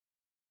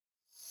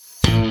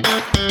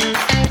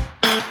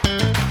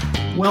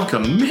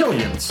Welcome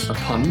millions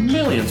upon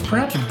millions,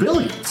 perhaps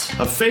billions,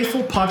 of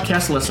faithful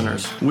podcast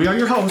listeners. We are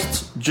your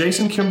hosts,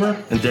 Jason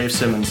Kimber and Dave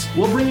Simmons.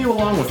 We'll bring you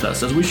along with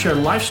us as we share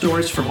life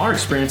stories from our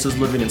experiences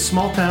living in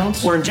small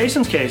towns, or in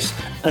Jason's case,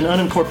 an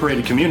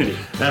unincorporated community.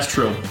 That's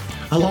true.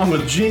 Along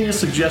with genius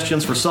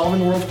suggestions for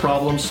solving world's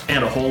problems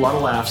and a whole lot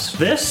of laughs.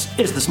 This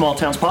is the Small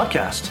Towns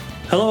Podcast.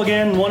 Hello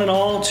again, one and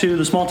all, to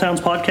the Small Towns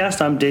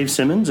Podcast. I'm Dave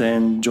Simmons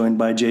and joined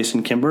by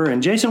Jason Kimber.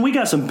 And Jason, we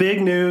got some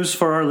big news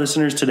for our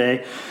listeners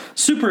today.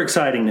 Super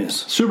exciting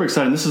news. Super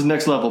exciting. This is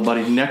next level,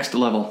 buddy. Next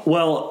level.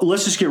 Well,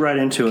 let's just get right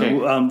into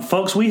it.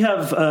 Folks, we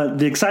have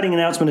the exciting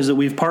announcement is that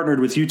we've partnered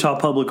with Utah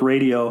Public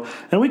Radio,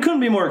 and we couldn't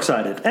be more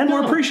excited and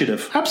more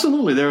appreciative.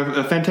 Absolutely. They're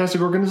a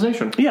fantastic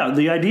organization. Yeah,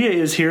 the idea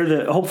is here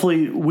that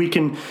hopefully we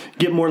can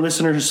get more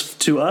listeners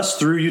to us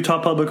through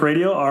Utah Public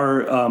Radio.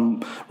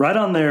 Right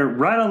on their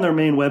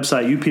main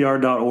website,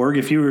 upr.org.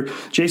 If you were,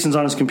 Jason's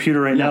on his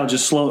computer right now,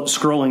 just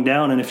scrolling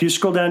down, and if you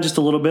scroll down just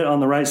a little bit on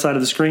the right side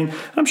of the screen,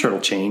 I'm sure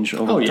it'll change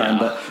over time.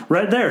 But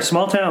right there,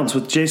 Small Towns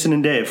with Jason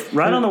and Dave,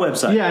 on the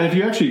website. Yeah, and if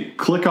you actually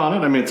click on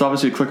it, I mean, it's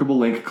obviously a clickable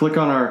link. Click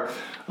on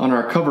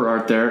our cover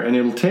art there, and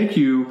it'll take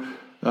you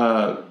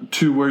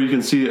to where you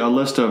can see a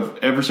list of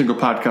every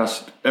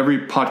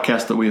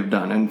podcast that we have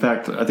done. In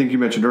fact, I think you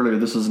mentioned earlier,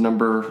 this is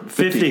number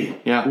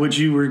 50. Yeah. Which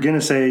you were going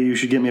to say you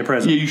should get me a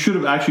present. Yeah, you should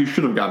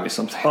have got me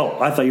something. Oh,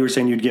 I thought you were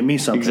saying you'd get me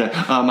something.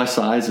 Exactly. My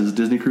size is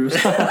Disney Cruise.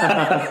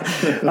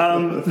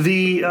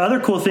 The other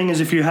cool thing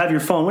is if you have your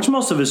phone, which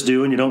most of us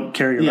do, and you don't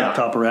carry your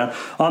laptop around,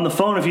 on the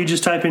phone, if you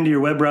just type into your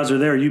web browser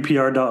there,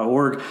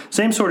 upr.org,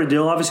 same sort of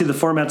deal. Obviously, the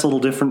format's a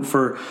little different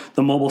for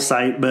the mobile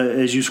site, but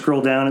as you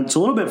scroll down, it's a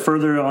little bit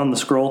further on the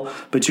scroll,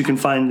 but you can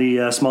find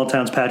the Small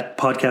Towns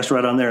podcast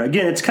right on there.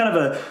 Again, it's kind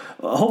of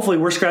hopefully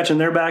we're scratching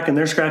their back and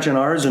they're scratching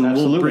ours, and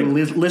we'll bring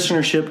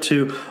listenership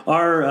to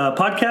our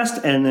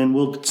podcast, and then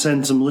we'll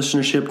send some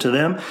listenership to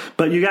them.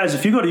 But you guys,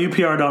 if you go to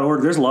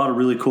upr.org, there's a lot of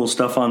really cool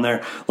stuff on there,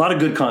 a lot of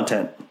good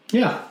content.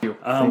 Yeah.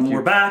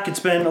 We're back. It's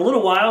been a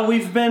little while.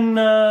 We've been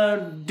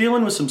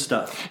dealing with some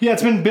stuff. Yeah,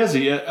 it's been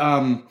busy.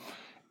 And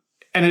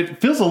it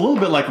feels a little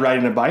bit like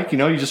riding a bike. You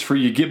know,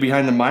 you get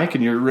behind the mic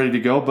and you're ready to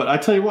go. But I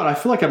tell you what, I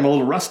feel like I'm a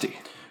little rusty.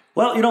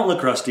 Well, you don't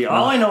look rusty.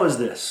 All I know is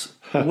this.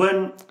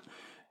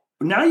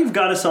 Now you've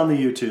got us on the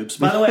YouTubes.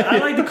 By the way, I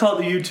like to call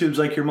it the YouTubes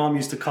like your mom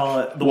used to call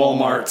it the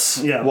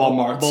Walmarts. Yeah,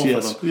 Walmarts, both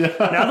yes. of them. Yeah.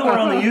 Now that we're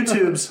on the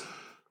YouTubes,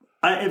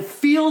 it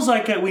feels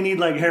like we need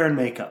like hair and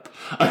makeup.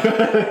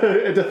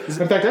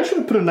 In fact, I should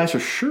have put a nicer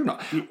shirt on.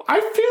 I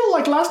feel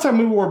like last time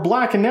we wore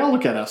black, and now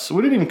look at us.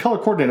 We didn't even color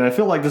coordinate. I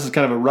feel like this is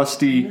kind of a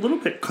rusty... A little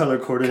bit color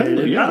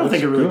coordinated. I don't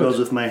think it really goes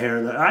with my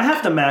hair. I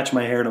have to match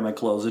my hair to my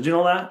clothes. Did you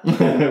know that?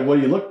 Well,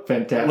 you look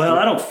fantastic. Well,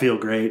 I don't feel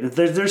great.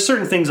 There's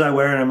certain things I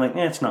wear, and I'm like,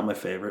 it's not my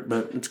favorite,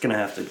 but it's going to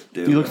have to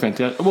do. You look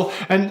fantastic. Well,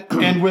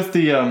 and with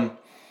the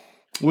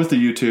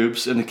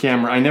YouTubes and the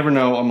camera, I never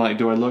know. I'm like,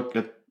 do I look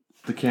at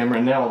the camera,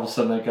 and now all of a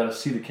sudden I got to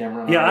see the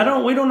camera.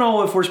 Yeah, we don't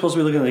know if we're supposed to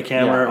be looking at the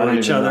camera or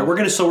each other. We're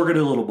gonna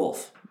do a little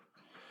both.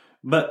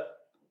 But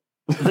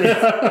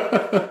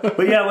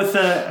yeah, with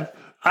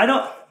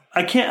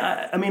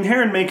I mean,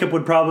 hair and makeup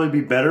would probably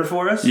be better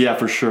for us. Yeah,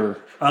 for sure.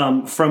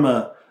 From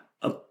a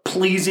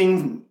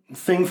pleasing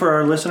thing for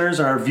our listeners,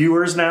 our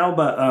viewers now,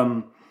 but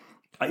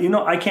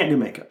I can't do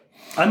makeup.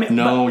 I mean,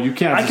 no, you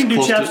can't. I can do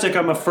chapstick.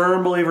 I'm a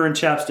firm believer in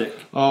chapstick.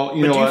 Oh,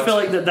 you know what? Do you feel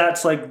like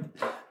that's like?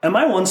 Am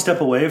I one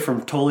step away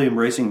from totally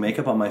embracing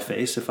makeup on my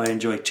face if I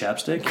enjoy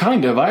chapstick?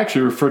 Kind of. I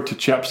actually referred to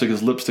chapstick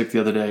as lipstick the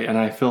other day, and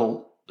I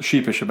feel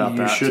sheepish about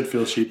that. You should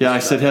feel sheepish. Yeah, I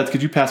said, Heath,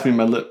 could you pass me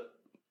my lip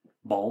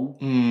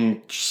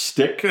balm?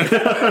 Stick. But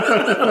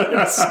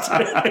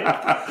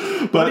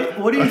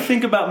what do you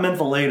think about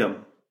mentholatum?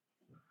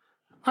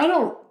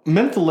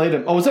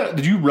 Mentholatum. Oh,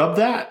 did you rub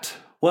that?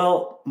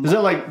 Well, is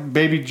that like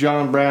Baby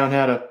John Brown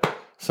had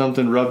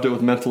something rubbed it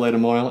with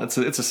mentholatum oil? It's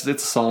a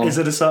song. Is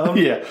it a song?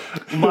 Yeah.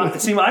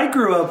 I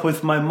grew up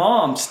with my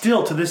mom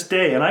still to this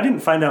day, and I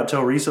didn't find out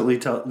till recently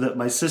that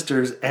my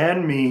sisters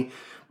and me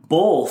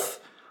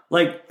both,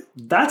 like,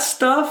 that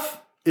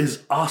stuff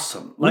is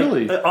awesome. Like,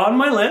 really? On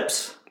my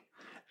lips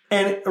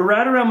and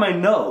right around my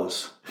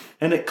nose,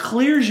 and it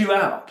clears you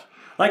out.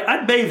 Like,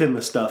 I'd bathe in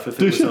the stuff if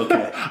it was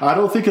okay. I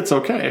don't think it's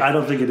okay. I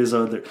don't think it is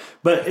either.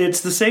 But it's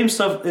the same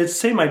stuff. It's the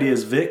same idea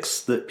as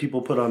Vicks that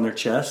people put on their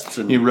chests.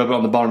 And you rub it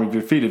on the bottom of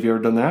your feet. Have you ever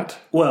done that?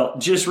 Well,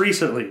 just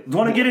recently.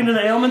 Want to get into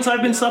the ailments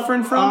I've been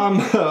suffering from?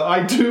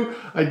 I do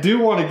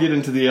want to get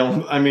into the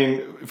ailments. I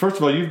mean, first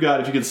of all, you've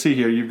got, if you can see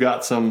here, we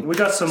got some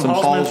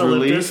Hall's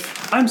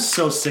relief. I'm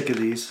so sick of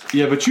these.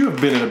 Yeah, but you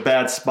have been in a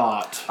bad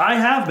spot. I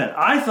have been.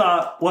 I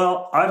thought,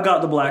 well, I've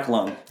got the black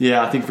lung.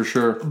 Yeah, I think for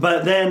sure.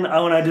 But then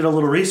when I did a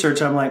little research,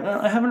 I'm like,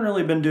 I haven't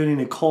really been doing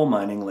any coal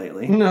mining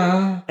lately.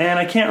 No. And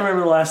I can't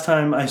remember the last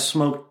time I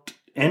smoked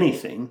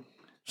anything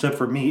except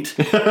for meat.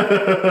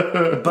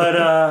 But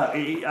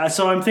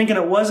so I'm thinking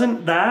it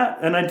wasn't that.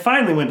 And I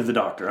finally went to the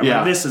doctor. I'm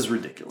like, this is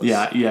ridiculous.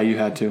 Yeah, you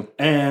had to.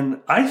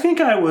 And I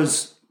think I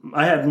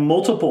had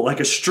multiple,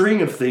 like a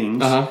string of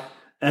things. Uh-huh.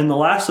 And the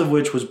last of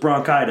which was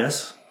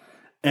bronchitis.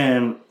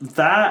 And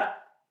that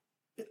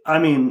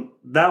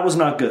was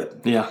not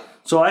good. Yeah.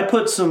 So I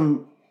put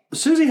some.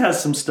 Susie has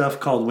some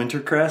stuff called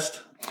Wintercrest.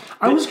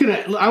 I was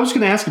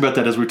gonna ask about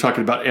that as we were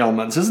talking about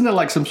ailments. Isn't that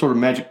like some sort of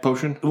magic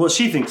potion? Well,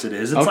 she thinks it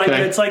is.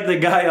 It's like the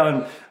guy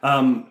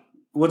on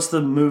what's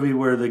the movie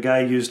where the guy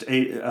used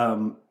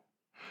Windex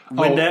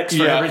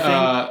for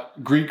everything?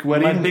 Greek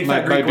Wedding. My Big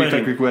Fat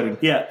Greek Wedding.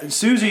 Yeah,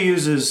 Susie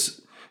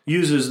uses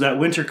that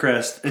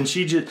Wintercrest, and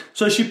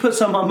she put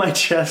some on my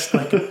chest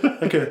like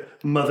a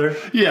mother.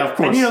 Yeah, of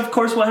course. And of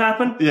course, what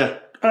happened? Yeah.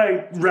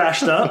 I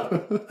rashed up.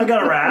 I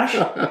got a rash.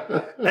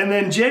 And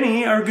then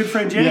Jenny, our good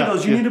friend Jenny,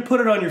 goes, you need to put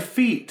it on your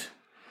feet.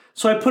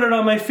 So I put it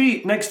on my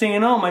feet. Next thing you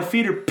know, my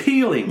feet are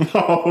peeling.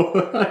 No,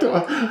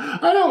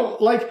 I don't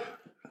like...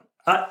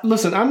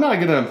 listen, I'm not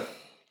going to...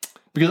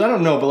 Because I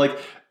don't know, but like,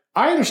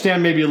 I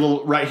understand maybe a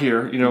little right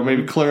here,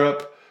 maybe clear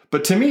up.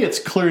 But to me, it's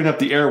clearing up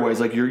the airways.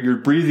 Like you're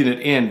breathing it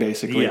in,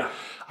 basically. Yeah.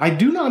 I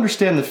do not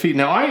understand the feet.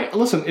 Now,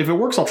 listen, if it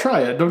works, I'll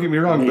try it. Don't get me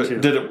wrong. But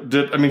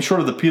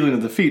short of the peeling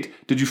of the feet,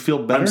 did you feel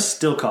better? I'm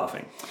still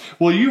coughing.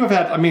 Well, you have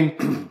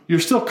had, you're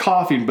still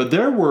coughing, but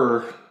there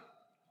were,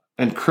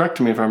 and correct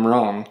me if I'm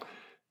wrong,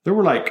 there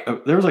was like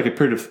a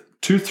period of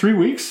 2-3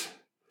 weeks.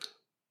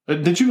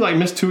 Did you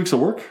miss 2 weeks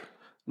of work?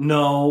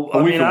 No.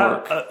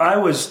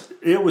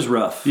 It was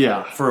rough.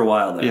 Yeah. For a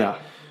while there. Yeah.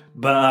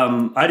 But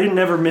I didn't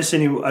ever miss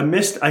any.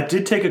 I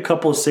did take a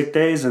couple of sick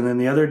days, and then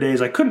the other days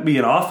I couldn't be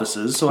in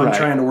offices, so I'm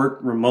trying to work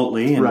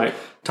remotely and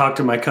talk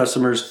to my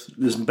customers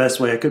the best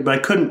way I could. But I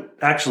couldn't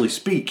actually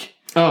speak,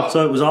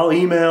 so it was all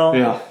email.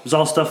 Yeah. It was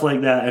all stuff like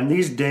that, and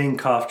these dang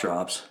cough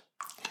drops.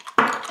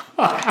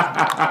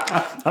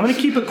 I'm going to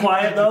keep it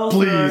quiet though.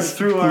 Please,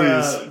 through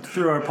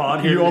our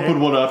pod here. You open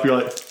one up, you're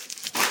like,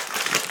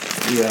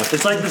 yeah.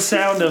 It's like the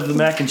sound of the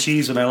mac and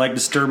cheese when I like to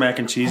stir mac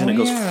and cheese, and it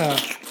goes. Yeah.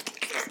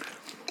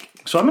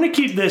 So I'm going to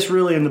keep this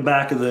really in the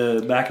back of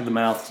the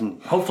mouth,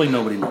 and hopefully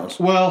nobody knows.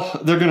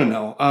 Well, they're going to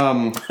know.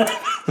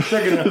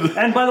 They're gonna.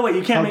 And by the way,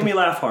 you can't make me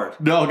laugh hard.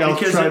 No,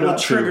 because it will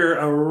trigger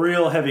a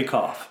real heavy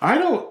cough.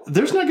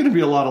 There's not going to be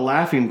a lot of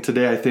laughing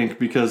today, I think,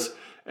 because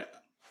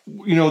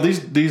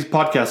these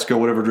podcasts go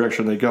whatever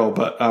direction they go.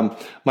 But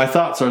my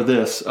thoughts are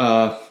this: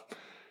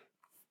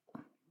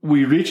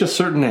 we reach a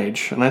certain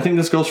age, and I think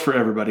this goes for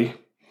everybody,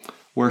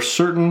 where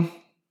certain,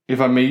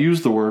 if I may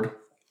use the word,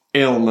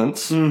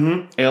 ailments,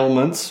 they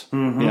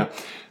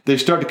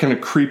start to kind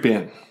of creep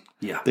in.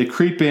 Yeah, they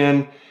creep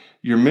in.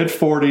 You're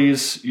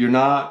mid-40s. You're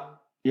not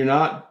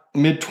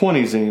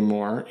mid-20s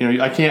anymore.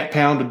 I can't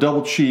pound a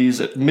double cheese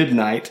at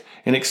midnight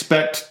and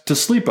expect to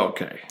sleep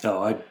okay.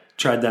 Oh, I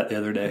tried that the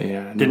other day.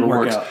 Yeah, it didn't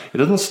work out. It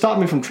doesn't stop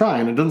me from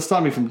trying. It doesn't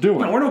stop me from doing.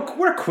 No, we're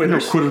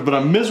quitters. We're quitters, but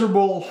I'm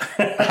miserable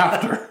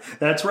after.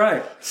 That's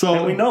right. So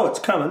and we know it's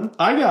coming.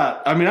 I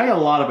got a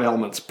lot of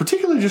ailments,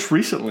 particularly just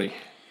recently.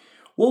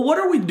 Well, what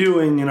are we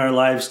doing in our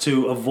lives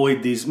to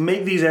avoid these,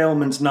 make these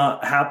ailments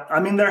not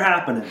happen? They're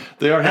happening.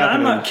 They are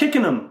happening. And I'm not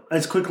kicking them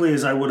as quickly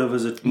as I would have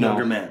as a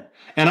younger man.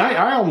 And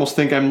I almost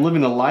think I'm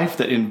living a life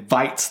that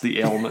invites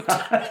the ailment.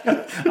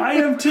 I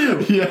am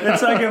too. Yeah.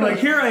 It's like, I'm like,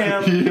 here I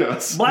am.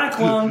 Yes. Black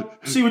lung,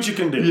 see what you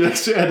can do.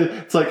 Yes. And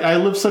it's like, I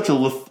live such a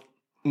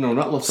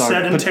not lethargic.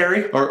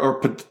 Sedentary? Or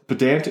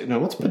pedantic. No,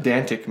 what's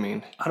pedantic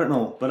mean? I don't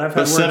know, but I've had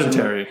words.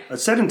 Sedentary.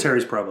 Sedentary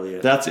is probably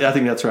it. I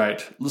think that's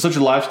right. Such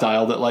a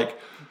lifestyle that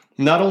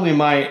not only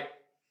am I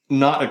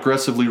not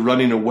aggressively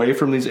running away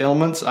from these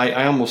ailments,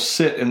 I almost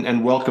sit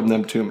and welcome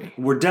them to me.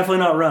 We're definitely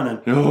not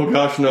running. Oh,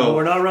 gosh, no.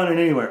 We're not running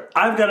anywhere.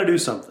 I've got to do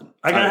something.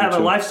 I got to have a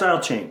lifestyle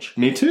change.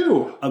 Me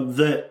too. Of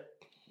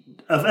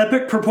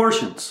epic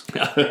proportions.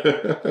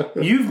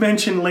 You've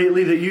mentioned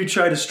lately that you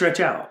try to stretch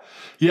out.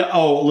 Yeah.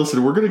 Oh,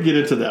 listen, we're going to get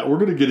into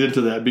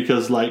that.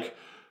 Because,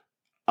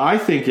 I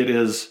think it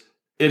has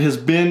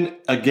been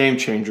a game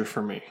changer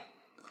for me.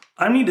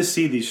 I need to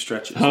see these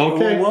stretches.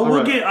 Okay. Well, we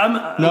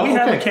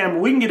have a camera.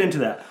 We can get into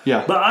that.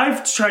 Yeah. But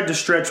I've tried to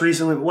stretch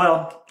recently.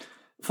 Well,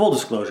 full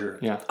disclosure.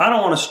 Yeah. I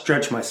don't want to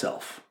stretch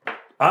myself.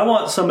 I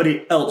want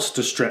somebody else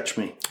to stretch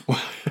me.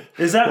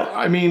 Is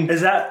that?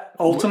 Is that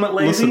ultimate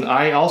lazy? Listen,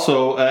 I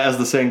also, as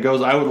the saying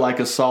goes, I would like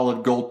a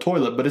solid gold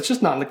toilet, but it's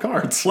just not in the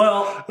cards.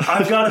 Well,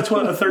 I've got a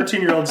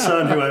 13-year-old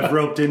son who I've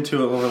roped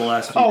into it over the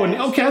last few days.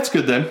 Okay, that's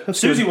good then.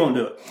 Susie won't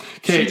do it.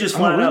 She just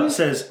flat out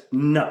says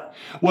no.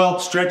 Well,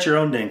 stretch your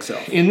own dang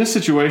self. In this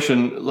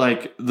situation,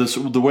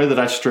 the way that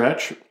I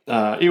stretch,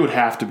 it would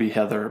have to be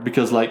Heather,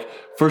 because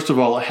first of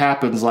all, it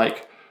happens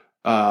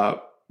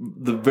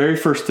the very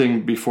first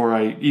thing before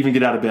I even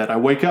get out of bed. I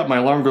wake up, my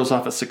alarm goes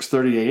off at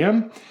 6:30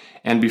 a.m.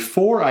 And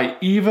before I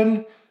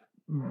even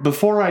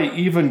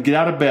get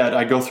out of bed,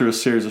 I go through a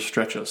series of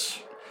stretches.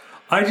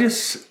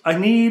 It's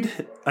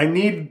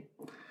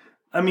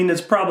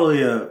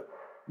probably a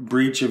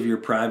breach of your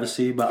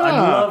privacy, but I'd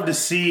love to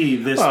see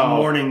this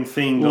morning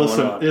thing going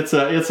on. It's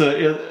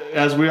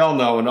as we all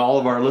know, and all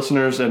of our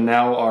listeners and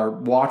now our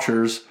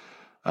watchers,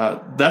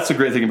 that's the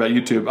great thing about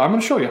YouTube. I'm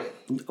going to show you.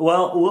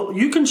 Well,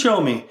 you can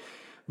show me,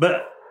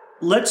 but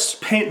let's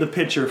paint the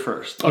picture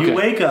first. Okay. You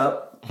wake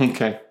up.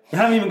 Okay. You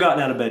haven't even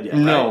gotten out of bed yet,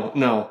 right?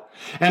 No.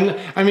 And,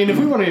 if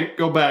we want to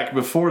go back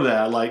before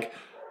that,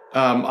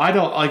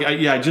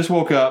 I just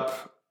woke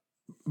up.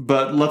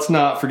 But let's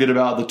not forget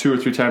about the 2 or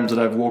 3 times that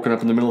I've woken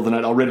up in the middle of the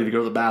night all ready to go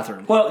to the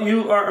bathroom. Well,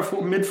 you are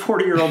a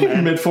mid-40-year-old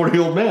man.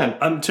 Mid-40-year-old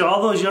man. To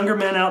all those younger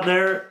men out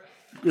there,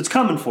 it's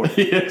coming for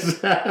you.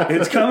 Exactly.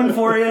 It's coming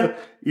for you.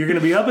 You're going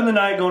to be up in the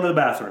night going to the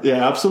bathroom.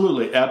 Yeah,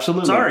 absolutely.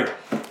 Absolutely. Sorry.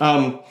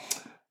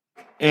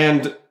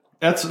 And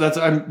that's.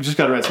 I'm just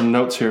got to write some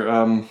notes here.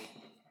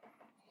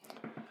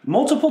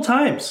 Multiple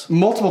times.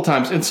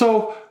 And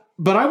so,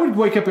 but I would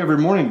wake up every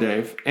morning,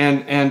 Dave,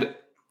 and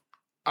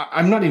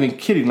I'm not even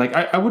kidding. Like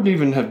I wouldn't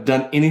even have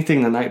done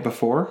anything the night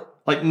before.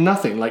 Like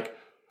nothing. Like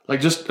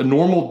just a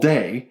normal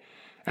day.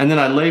 And then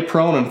I lay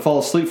prone and fall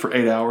asleep for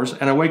 8 hours,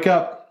 and I wake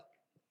up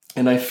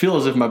and I feel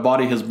as if my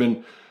body has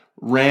been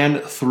ran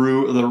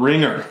through the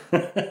ringer.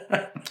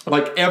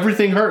 Like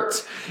everything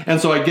hurts. And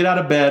so I get out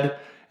of bed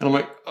and I'm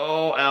like,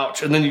 oh,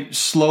 ouch. And then you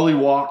slowly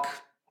walk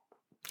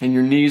and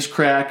your knees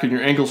crack and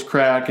your ankles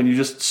crack and you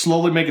just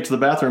slowly make it to the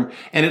bathroom.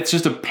 And it's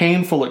just a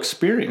painful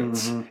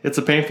experience. Mm-hmm. It's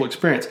a painful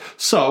experience.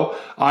 So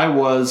I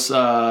was,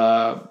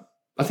 I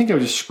think I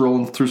was just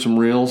scrolling through some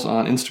reels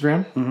on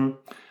Instagram. Mm-hmm.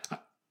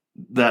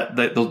 That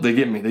they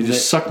get me. They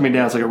just suck me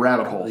down. It's like a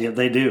rabbit hole. Yeah,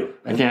 they do.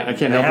 I can't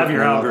help it. They have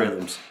your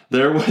algorithms.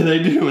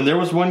 They do. And there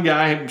was one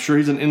guy, I'm sure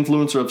he's an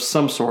influencer of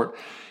some sort,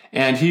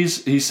 and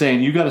he's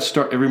saying you got to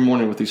start every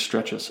morning with these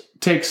stretches. It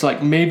takes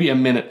like maybe a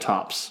minute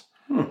tops.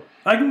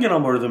 I can get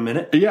on more than a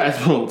minute.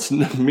 Yeah, well, it's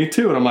me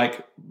too. And I'm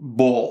like,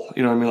 bull.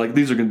 You know what I mean? Like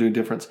these are going to do a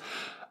difference.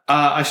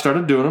 I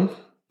started doing them,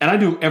 and I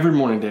do them every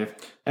morning, Dave.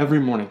 Every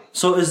morning.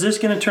 So is this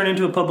going to turn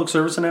into a public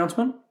service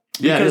announcement?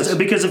 Yeah,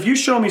 because if you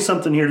show me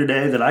something here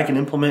today that I can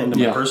implement into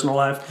my personal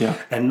life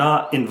and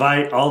not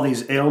invite all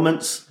these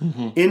ailments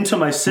into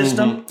my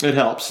system, it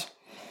helps.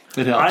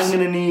 I'm going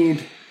to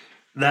need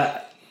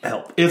that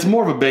help. It's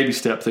more of a baby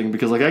step thing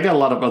because like I got a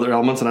lot of other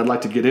ailments and I'd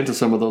like to get into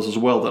some of those as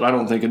well that I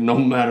don't think no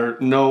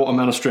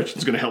amount of stretching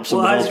is going to help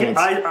somebody else.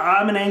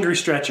 I'm an angry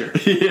stretcher.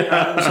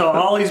 Yeah. So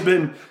Ollie's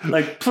been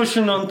like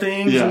pushing on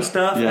things and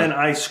stuff and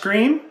I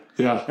scream.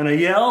 Yeah. And I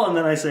yell, and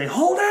then I say,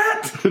 hold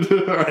that! And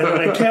then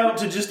I count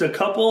to just a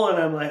couple, and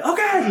I'm like,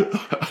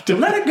 okay,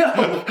 let it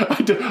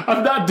go.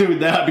 I'm not doing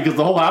that because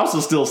the whole house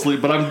is still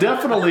asleep, but I'm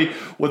definitely,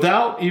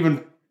 without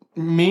even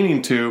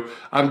meaning to,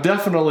 I'm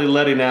definitely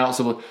letting out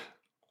some...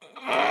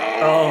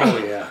 Oh,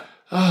 yeah.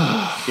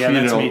 Yeah,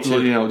 that's me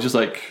too. You know, just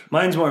like...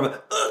 Mine's more of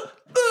a...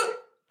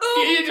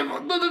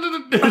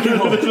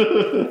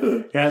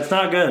 Yeah, it's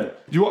not good.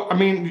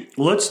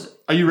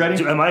 Are you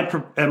ready? Am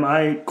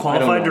I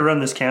qualified to run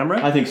this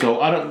camera? I think so.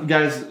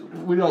 Guys,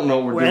 we don't know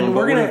what we're doing. And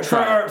we're gonna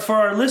try for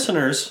our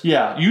listeners.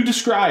 Yeah, you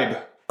describe.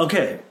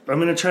 Okay, I'm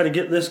gonna try to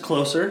get this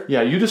closer.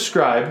 Yeah, you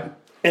describe.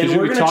 And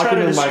we're gonna try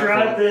to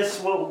describe this.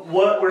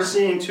 What we're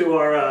seeing to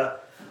our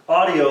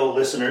audio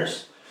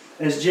listeners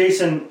is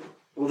Jason.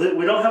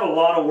 We don't have a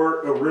lot of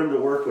room to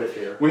work with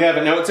here. We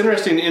haven't. Now, it's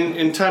interesting.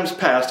 In times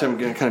past, I'm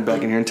getting kind of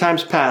back in here. In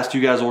times past,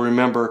 you guys will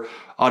remember,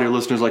 audio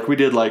listeners, like we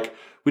did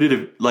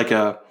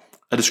a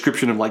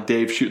description of like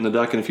Dave shooting the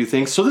duck and a few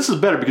things. So this is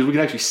better because we can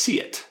actually see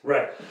it.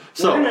 Right.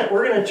 So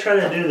we're gonna try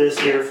to do this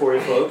here for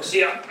you folks.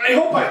 Yeah. I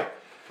hope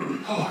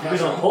we're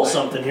gonna pull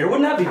something here.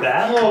 Wouldn't that be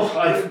bad?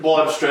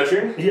 I'm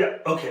stretching. Yeah.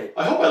 Okay.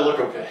 I hope I look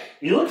okay.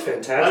 You look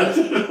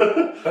fantastic.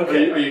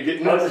 Okay. Are you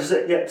getting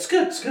it? Yeah, it's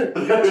good. It's good.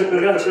 We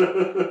got you.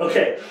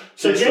 Okay.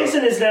 So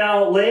Jason is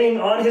now laying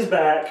on his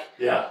back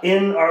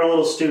in our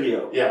little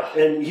studio. Yeah.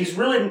 And he's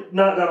really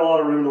not got a lot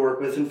of room to work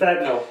with. In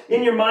fact,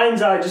 in your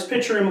mind's eye, just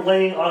picture him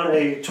laying on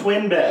a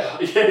twin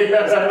bed. Yeah.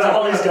 That's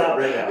all he's got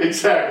right now.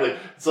 Exactly.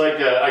 It's like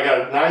I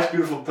got a nice,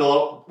 beautiful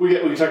pillow. We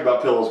can talk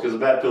about pillows because a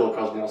bad pillow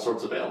causes me all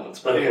sorts of ailments.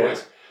 But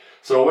anyways,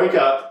 so I wake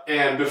up,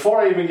 and before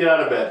I even get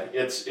out of bed,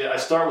 I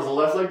start with the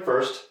left leg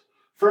first.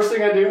 First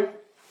thing I do,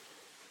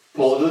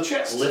 pull it to the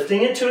chest.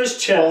 Lifting it to his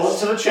chest. Pull it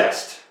to the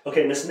chest.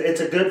 Okay, listen, it's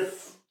a good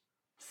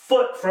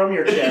foot from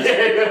your chest.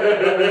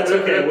 That's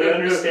okay, we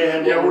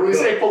understand. Yeah, when we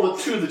say pull it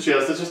to the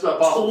chest, it's just not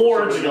possible.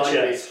 Towards the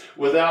chest.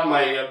 Without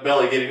my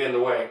belly getting in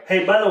the way.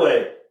 Hey, by the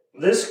way,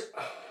 this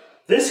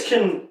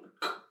can...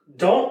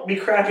 Don't be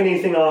cracking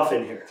anything off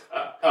in here.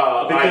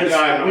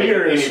 Because we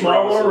are in a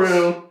smaller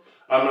room.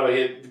 I'm not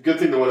good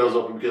thing the window's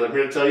open because I'm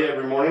here to tell you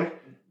every morning,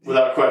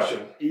 without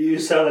question. You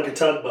sound like a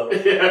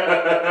tugboat.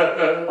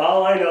 Yeah.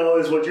 All I know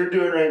is what you're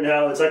doing right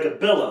now. It's like a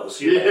billows.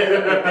 You're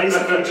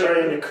basically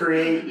trying to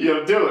create. You got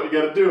to do it. You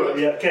got to do it.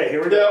 Yeah. Okay.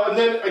 Here we go. And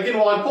then again,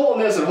 while I'm pulling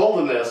this and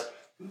holding this,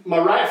 my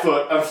right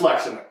foot, I'm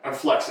flexing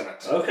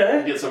it. Okay.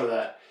 To get some of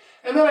that,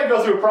 and then I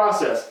go through a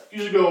process.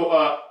 Usually go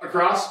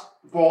across,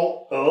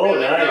 pull. Oh,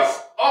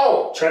 nice.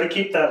 Oh, try to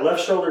keep that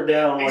left shoulder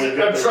down.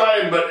 I'm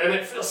trying, and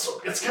it feels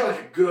so. It's kind of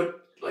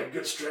like a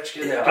good stretch.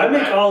 Yeah, I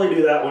make Ollie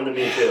do that one to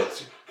me too.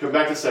 Come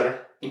back to center.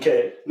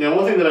 Okay. Now,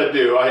 one thing that I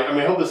do,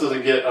 I hope this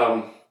doesn't get.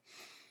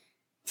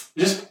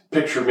 Just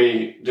picture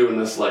me doing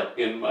this like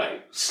in my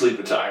sleep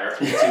attire.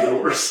 It's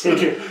even worse. We don't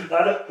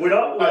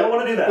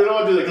want to do that. We don't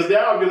want to do that because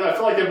now I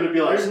feel like I'm going to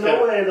be like. There's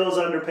no way those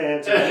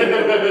underpants. I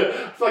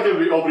feel like I'm going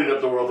to be opening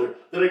up the world here.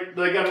 Then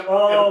I got to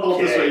pull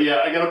it this way.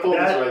 Yeah, I got to pull it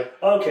this way.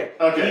 Okay.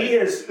 He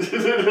is.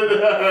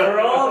 For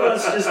all of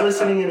us just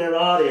listening in an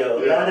audio,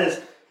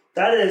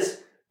 that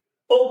is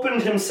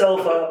opened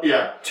himself up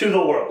to the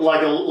world.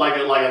 Like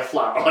a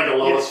flower, like a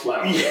lotus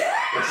flower. Yeah.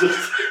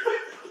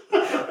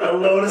 A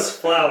lotus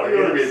flower. You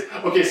know what I mean?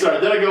 Okay, sorry.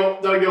 Then I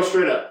go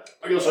straight up.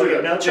 I go straight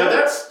up. Now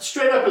that's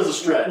straight up as a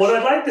stretch. What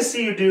I'd like to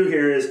see you do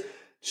here is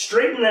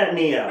straighten that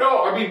knee out.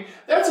 No, I mean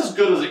that's as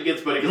good as it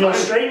gets, buddy.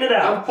 Straighten it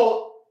out.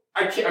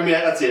 I can't. I mean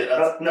that's it.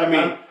 I'm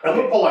gonna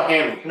pull a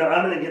hammy. No,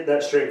 I'm gonna get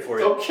that straight for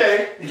you.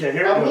 Okay.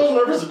 Here I'm a little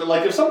nervous, but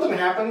like if something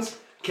happens.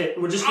 Okay,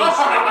 we're just gonna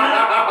straighten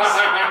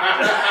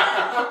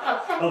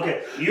it.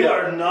 Okay, you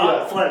are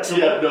not flexible.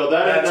 Yeah, no,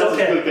 that's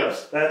okay. as good as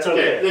comes. That's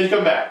okay. Then you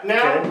come back.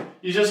 Now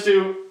you just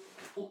do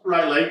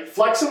right leg,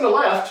 flexing the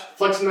left,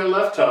 flexing that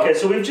left toe. Okay,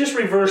 so we've just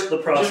reversed the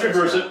process. Just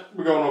reverse it.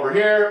 We're going over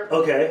here.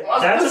 Okay,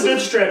 that's a good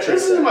stretch.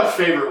 This is my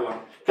favorite one.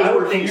 I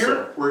would think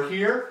so. We're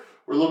here.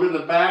 We're a little bit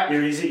in the back.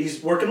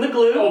 He's working the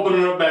glute.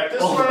 Opening it back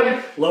this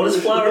way.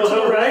 Lotus flower to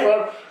the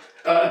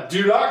right.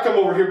 Do not come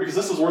over here because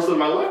this is worse than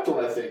my left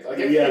one, I think. Like,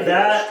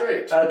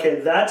 straight. Okay,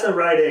 that's a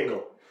right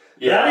angle.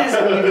 Yeah.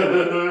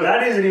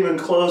 That isn't even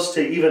close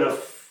to even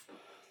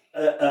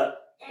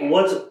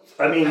but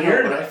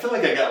I feel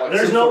like I got like.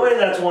 There's no way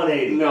that's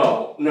 180.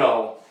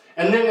 No.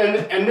 And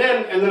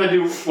then I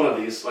do one of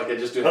these, like I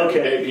just do happy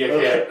baby. I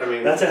can't. I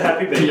mean, that's a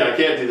happy baby. Yeah, I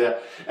can't do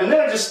that. And then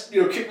I just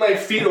kick my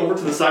feet over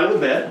to the side of the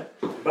bed.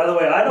 By the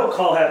way, I don't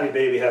call happy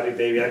baby.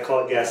 I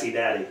call it gassy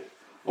daddy.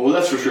 Oh,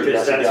 that's for sure.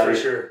 That's for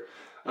sure.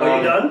 Are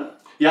you done?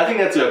 Yeah, I think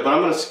that's it. But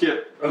I'm gonna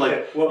skip.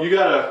 Okay. Well, you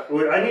gotta.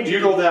 I need you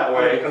go that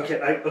way.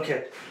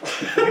 Okay.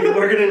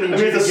 We're gonna need.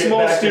 It's a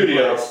small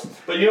studio,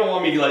 but you don't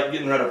want me like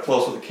getting right up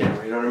close with the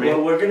camera. You know what I mean?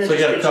 Well, we're gonna. So you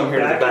gotta come here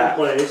to the back.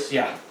 Place,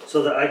 yeah.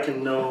 So that I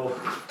can know.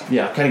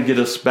 Yeah, kind of get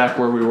us back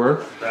where we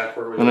were.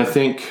 And I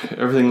think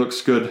everything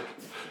looks good.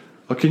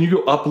 Oh, can you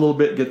go up a little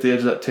bit, get the edge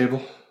of that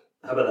table?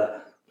 How about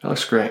that? That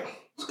looks great.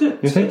 It's good.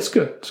 You think it's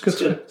good?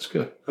 It's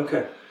good.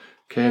 Okay.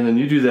 Okay, and then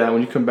you do that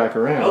when you come back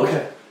around.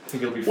 Okay. I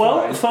think it'll be fine.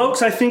 Well,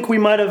 folks, I think we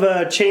might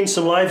have changed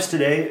some lives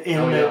today.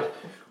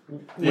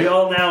 We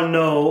all now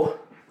know,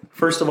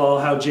 first of all,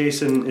 how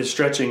Jason is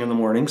stretching in the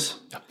mornings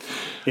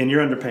in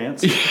your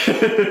underpants.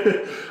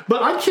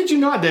 But I kid you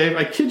not, Dave.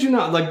 I kid you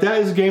not. Like, that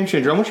is a game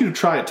changer. I want you to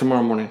try it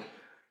tomorrow morning.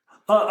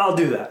 I'll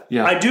do that.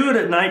 Yeah. I do it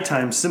at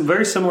nighttime. Some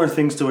very similar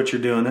things to what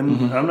you're doing.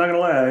 And I'm not going to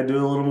lie, I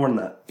do a little more than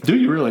that. Do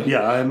you really?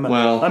 Yeah.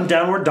 I'm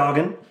downward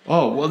dogging.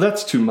 Oh, well,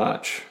 that's too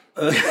much.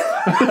 That's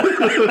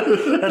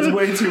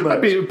way too much.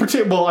 I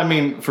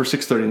mean, for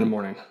 6:30 in the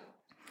morning.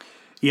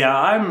 Yeah,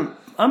 I'm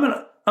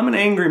an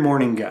angry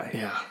morning guy.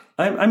 Yeah.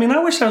 I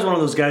wish I was one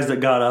of those guys that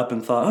got up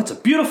and thought, it's a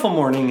beautiful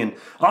morning, and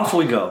off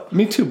we go.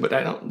 Me too, but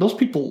I don't. Those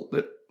people,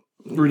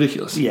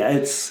 ridiculous. Yeah,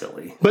 it's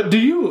silly. But do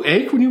you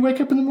ache when you wake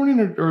up in the morning,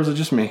 or is it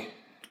just me?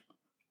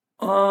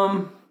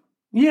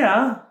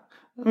 Yeah.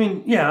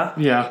 Yeah.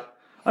 Yeah.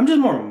 I'm just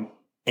more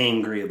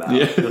angry about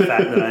the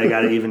fact that I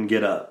got to even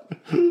get up.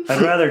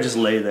 I'd rather just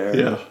lay there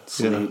and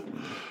sleep.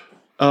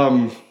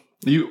 Yeah.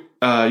 You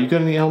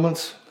got any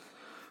ailments?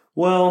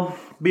 Well,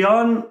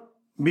 beyond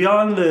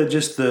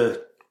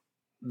the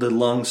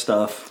lung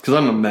stuff. Because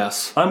I'm a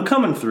mess. I'm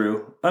coming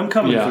through.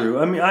 through.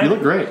 I mean, you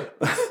look great.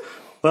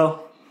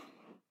 Well,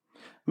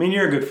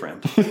 you're a good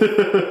friend.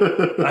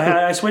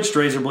 I switched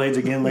razor blades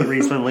again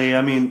recently.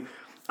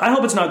 I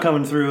hope it's not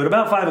coming through. At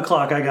about 5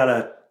 o'clock, I got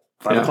a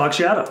 5 o'clock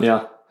shadow.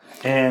 Yeah.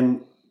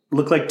 And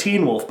look like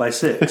Teen Wolf by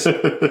 6.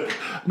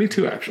 Me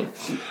too, actually.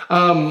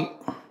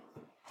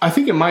 I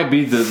think it might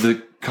be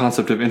the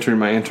concept of entering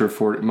my mid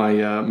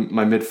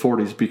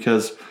 40s,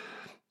 because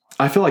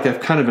I feel like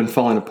I've kind of been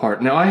falling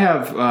apart. Now I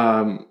have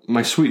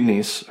my sweet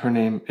niece. Her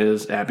name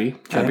is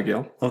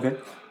Abigail. Okay.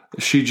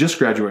 She just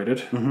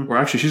graduated, or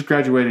actually, she's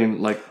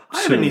graduating I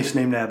have a niece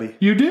named Abby.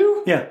 You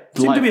do? Yeah,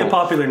 seemed to be a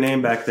popular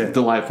name back then.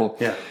 Delightful.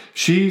 Yeah,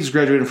 she's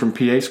graduating from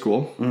PA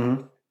school,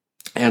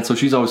 and so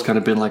she's always kind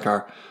of been like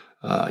our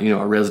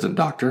resident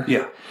doctor.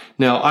 Yeah.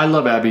 Now I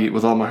love Abby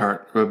with all my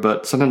heart,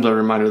 but sometimes I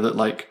remind her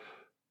that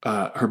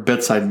her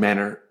bedside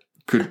manner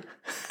could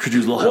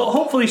use a little help. Well,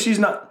 hopefully she's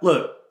not.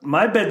 Look,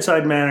 my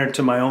bedside manner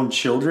to my own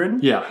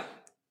children. Yeah.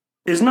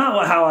 Is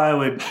not how I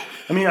would.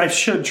 I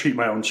should treat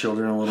my own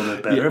children a little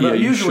bit better, but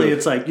usually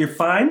it's like, you're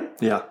fine.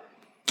 Yeah.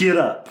 Get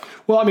up.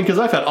 Well, because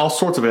I've had all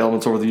sorts of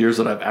ailments over the years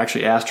that I've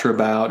actually asked her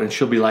about, and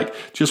she'll be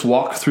like, "Just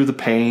walk through the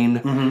pain."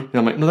 And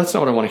I'm like, "No, that's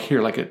not what I want to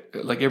hear.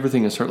 Like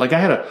everything is hurt." Like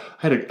I had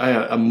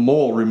a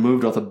mole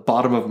removed off the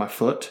bottom of my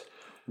foot.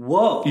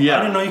 Whoa! Yeah,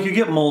 I didn't know you could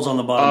get moles on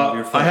the bottom of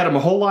your foot. I had it my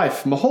whole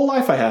life. My whole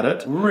life I had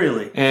it.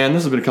 Really? And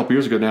this has been a couple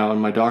years ago now,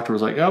 and my doctor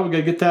was like, "Oh, we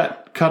gotta get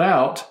that cut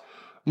out."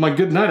 My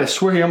good night, I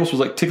swear he almost was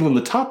like tickling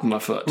the top of my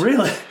foot.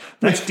 Really?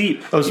 That's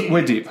deep. That was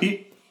way deep.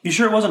 You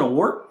sure it wasn't a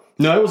wart?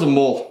 No, it was a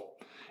mole.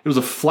 It was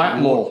a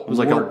flat mole. It was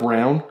like a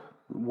brown.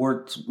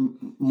 Wart's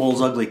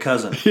mole's ugly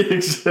cousin.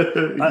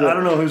 Exactly. I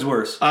don't know who's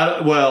worse.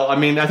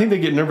 I think they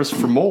get nervous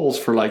for moles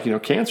for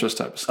cancerous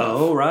type of stuff.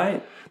 Oh,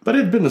 right. But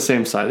it had been the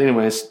same size.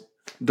 Anyways,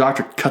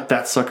 doctor cut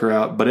that sucker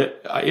out, but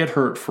it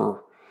hurt for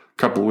a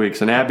couple of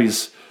weeks. And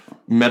Abby's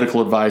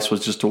medical advice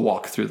was just to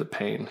walk through the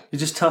pain. You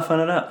just toughen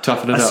it up.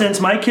 Toughen it up. Since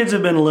my kids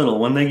have been little,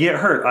 when they get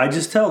hurt, I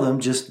just tell them,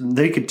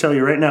 they could tell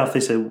you right now if they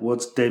say,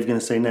 what's Dave going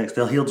to say next?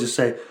 He'll just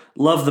say,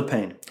 love the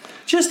pain.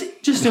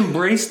 Just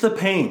embrace the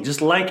pain.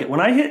 Just like it.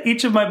 When I hit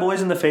each of my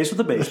boys in the face with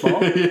a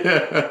baseball,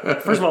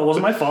 first of all, it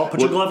wasn't my fault.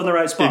 Put your glove in the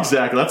right spot.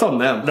 Exactly. That's on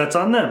them. That's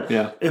on them.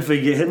 Yeah. If they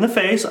get hit in the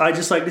face, I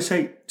just like to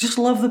say, just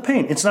love the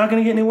pain. It's not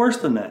going to get any worse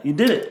than that. You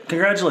did it.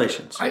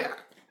 Congratulations.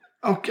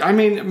 Okay, I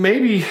mean,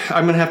 maybe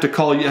I'm gonna have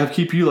to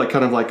keep you like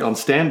kind of like on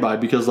standby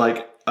because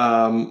like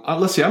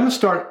let's see, I'm gonna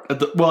start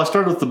I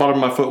started with the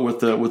bottom of my foot with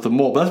the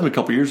mole, but that's been a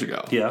couple years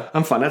ago. Yeah,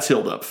 I'm fine. That's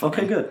healed up.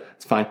 Okay, good.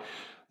 It's fine.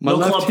 My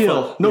left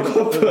heel, no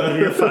club foot.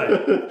 You're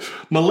fine.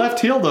 My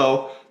left heel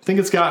though, I think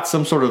it's got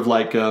some sort of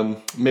like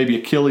maybe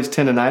Achilles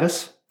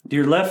tendonitis.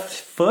 Your left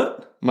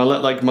foot? My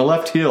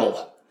left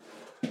heel.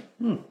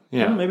 Yeah,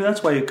 well, maybe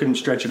that's why you couldn't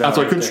stretch it out. That's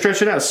why I couldn't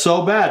stretch it out. It's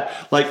so bad,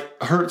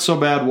 like hurt so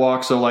bad.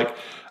 Walk so like.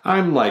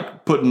 I'm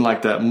like putting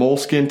like that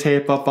moleskin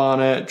tape up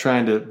on it,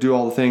 trying to do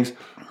all the things,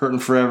 hurting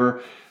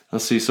forever.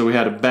 Let's see. So we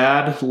had a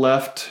bad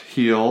left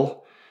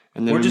heel,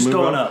 and then we're just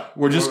going up.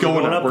 We're just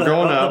going up. We're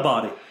going up the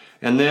body.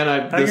 And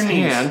then this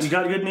hand. You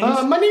got good knees?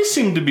 My knees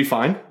seem to be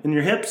fine. And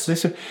your hips?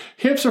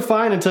 Hips are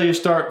fine until you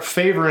start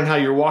favoring how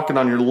you're walking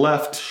on your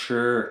left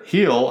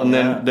heel, and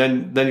then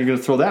you're going to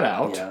throw that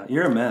out. Yeah,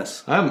 you're a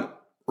mess. I'm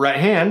right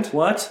hand.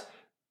 What?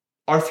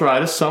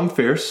 Arthritis, some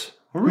fierce.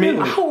 Really? I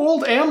mean, how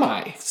old am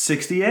I?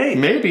 68.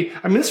 Maybe.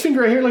 I mean, this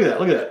finger right here, look at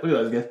that. Look at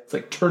that, guys. It's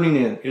like turning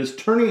in. It is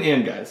turning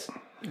in, guys.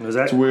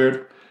 It's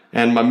weird.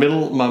 And my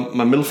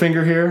middle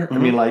finger here, I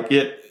mean, like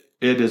it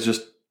is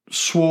just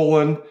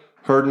swollen,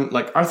 hurting.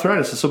 Like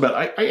arthritis is so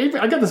bad.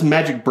 I got this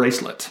magic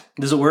bracelet.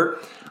 Does it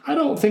work? I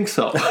don't think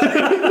so.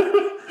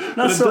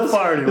 Not so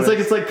far anyway.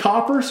 It's like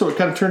copper, so it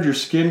kind of turns your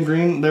skin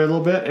green there a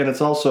little bit, and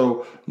it's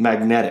also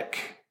magnetic.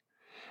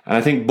 And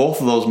I think both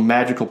of those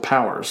magical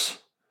powers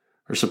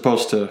are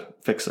supposed to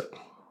fix it.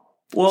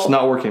 Well, it's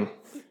not working.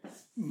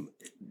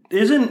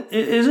 Isn't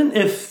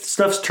if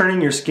stuff's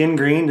turning your skin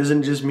green,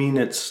 doesn't it just mean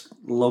it's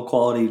low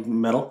quality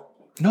metal?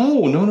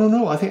 No.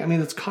 I mean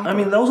it's copper. I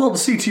mean those old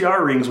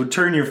CTR rings would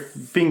turn your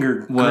finger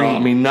green. Well, I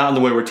mean not in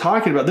the way we're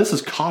talking about. This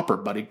is copper,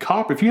 buddy.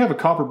 Copper. If you have a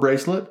copper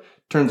bracelet, it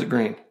turns it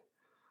green.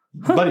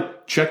 Huh. Buddy,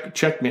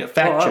 check me.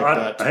 Fact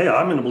check that. Hey,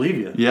 I'm going to believe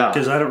you. Yeah,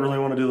 because I don't really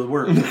want to do the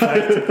work.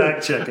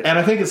 Fact check it. And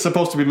I think it's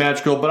supposed to be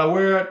magical, but I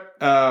wear it.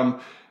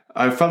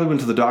 I finally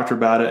went to the doctor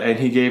about it, and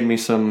he gave me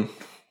some,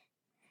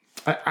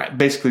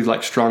 basically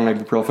like strong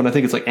ibuprofen. I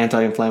think it's like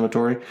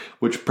anti-inflammatory,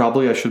 which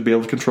probably I should be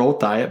able to control with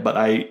diet. But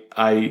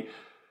I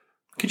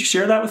could you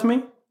share that with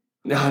me?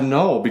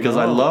 No, because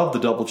I love the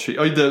double cheese.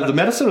 Oh, the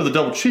medicine or the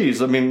double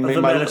cheese? I mean,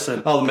 the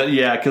medicine.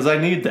 Yeah, because I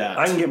need that.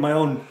 I can get my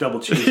own double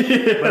cheese, but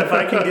if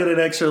I can get an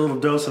extra little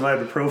dose of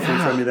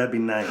ibuprofen from you, that'd be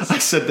nice. I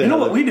said that. You know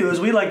what we do is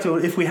we like to,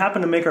 if we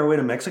happen to make our way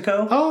to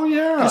Mexico. Oh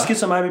yeah, just get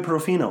some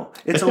ibuprofeno.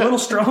 It's a little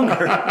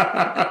stronger.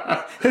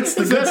 It's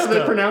the is good that stuff. How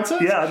they pronounce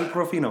it? Yeah,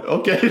 ibuprofeno.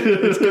 Okay,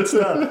 it's good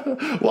stuff.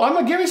 Well, I'm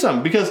gonna give you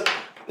some because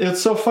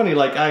it's so funny.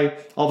 Like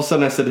all of a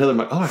sudden I said to Heather, I'm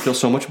like, oh, I feel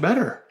so much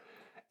better.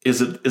 Is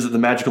it the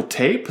magical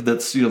tape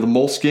that's the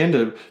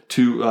moleskin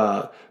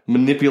to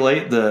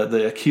manipulate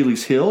the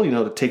Achilles heel,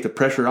 to take the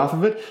pressure off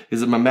of it?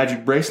 Is it my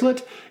magic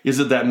bracelet? Is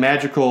it that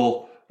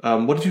magical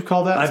what did you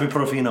call that?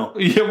 Ibuprofeno.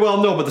 Yeah,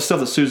 well, no, but the stuff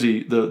that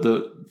Susie she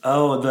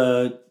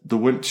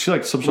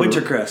like some sort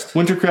Wintercrest.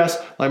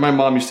 Wintercrest. Like my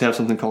mom used to have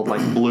something called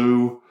like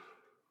blue.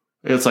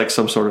 It's like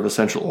some sort of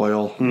essential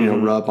oil,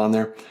 rub on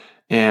there.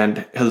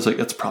 And Heather's like,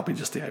 it's probably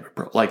just the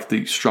ibuprofen, like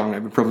the strong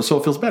ibuprofen, so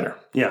it feels better.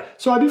 Yeah.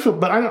 So I do feel,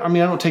 but I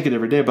don't take it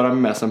every day, but I'm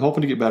a mess. I'm hoping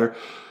to get better.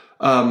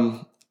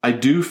 I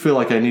do feel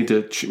like I need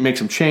to make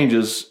some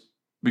changes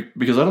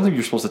because I don't think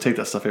you're supposed to take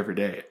that stuff every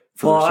day.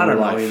 I don't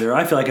know either.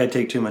 I feel like I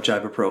take too much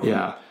ibuprofen.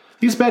 Yeah.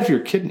 It's bad for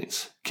your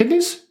kidneys.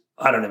 Kidneys?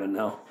 I don't even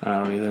know.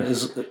 I don't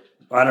either.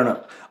 I don't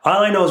know.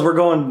 All I know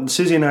is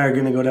Susie and I are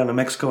going to go down to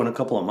Mexico in a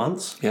couple of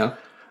months. Yeah.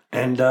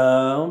 And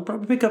I'll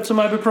probably pick up some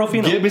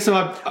ibuprofeno. Give me some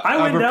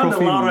I went down to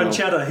La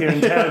Ranchetta here in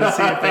town to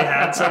see if they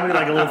had somebody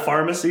like a little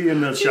pharmacy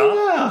in the shop.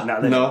 Yeah.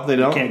 No, they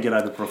don't. You can't get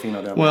ibuprofeno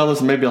down there. Well,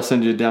 listen, maybe I'll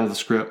send you down to the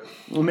script.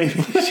 Well,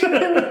 maybe.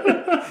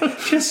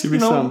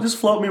 Just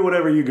float me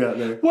whatever you got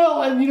there.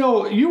 Well, and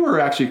you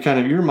were actually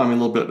you remind me a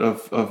little bit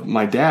of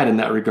my dad in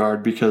that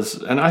regard because,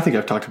 and I think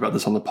I've talked about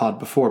this on the pod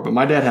before, but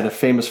my dad had a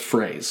famous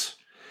phrase.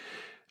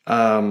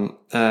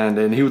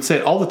 And he would say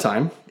it all the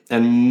time.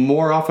 And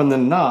more often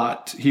than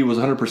not, he was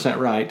 100%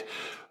 right.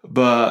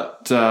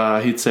 But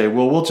he'd say,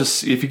 well, we'll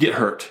just, if you get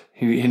hurt,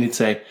 he'd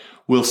say,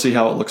 we'll see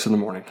how it looks in the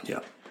morning. Yeah.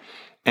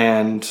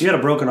 And you had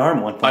a broken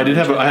arm one time.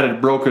 I had a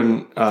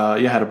broken,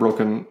 had a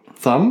broken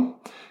thumb.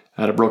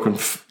 I had a broken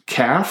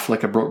calf,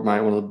 like I broke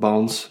one of the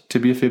bones,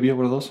 tibia, fibia,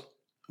 one of those.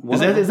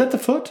 Is that the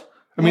foot?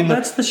 I mean,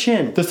 that's the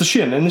shin. That's the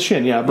shin, and the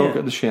shin, yeah, I broke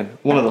the shin.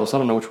 One of those, I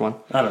don't know which one.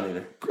 I don't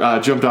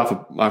either. Jumped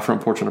off my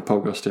front porch on a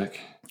pogo stick.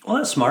 Well,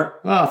 that's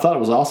smart. I thought it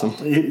was awesome.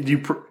 You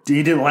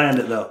didn't land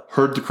it, though.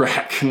 Heard the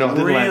crack. No, I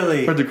didn't land.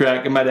 Really? Heard the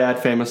crack. And my dad,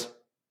 famous.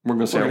 We're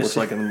going to see how it looks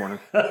like in the morning.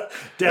 Dad,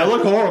 I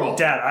look horrible.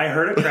 Dad, I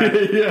heard a crack.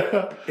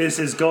 Yeah. This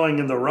is going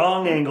in the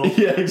wrong angle.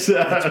 Yeah,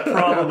 exactly. It's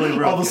probably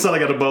broken. All of a sudden,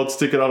 I got a boat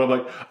sticking out. I'm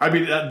like,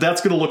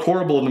 that's going to look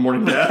horrible in the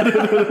morning, Dad.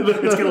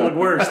 It's going to look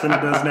worse than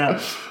it does now.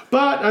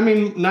 But, I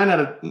mean,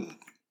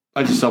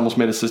 I just almost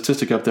made a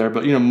statistic up there,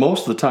 but,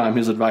 most of the time,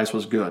 his advice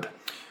was good.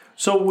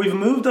 So we've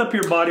moved up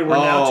your body. We're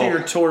now to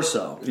your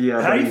torso.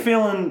 Yeah. How are you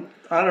feeling,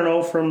 I don't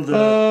know, from the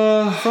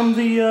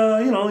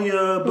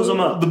bosom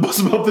up? The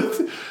bosom up.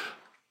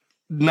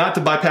 Not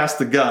to bypass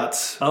the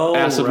guts. Oh,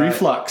 acid right.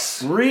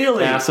 reflux.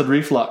 Really? Acid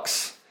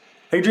reflux.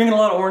 Are you drinking a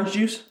lot of orange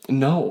juice?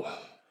 No.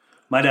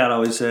 My dad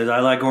always says, I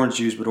like orange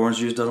juice, but orange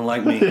juice doesn't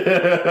like me. Some of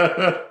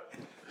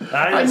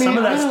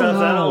that stuff,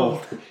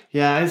 that'll...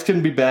 Yeah, it's going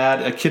to be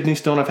bad. A kidney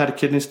stone. I've had a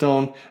kidney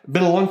stone.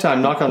 Been a long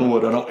time. Knock on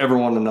wood. I don't ever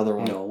want another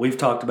one. No, we've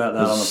talked about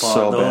that on the pod.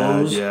 So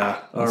Those bad. Yeah,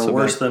 are so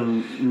worse bad.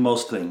 than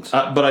most things.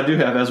 But I do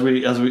have, as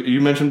you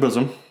mentioned,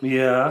 bosom.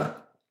 Yeah.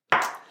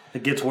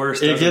 It gets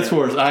worse. It gets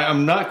worse.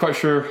 I'm not quite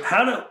sure.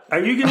 Are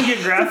you going to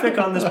get graphic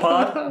on this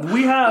pod?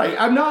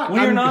 I'm not. We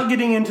are not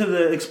getting into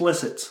the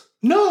explicits.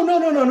 No.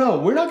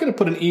 We're not going to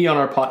put an E on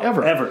our pod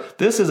ever. Ever.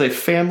 This is a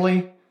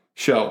family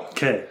show.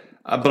 Okay.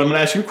 But I'm going to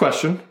ask you a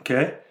question.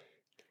 Okay.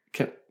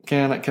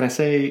 Can I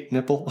say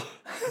nipple?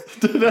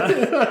 Maybe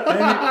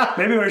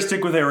we're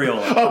stick with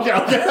areola. Okay.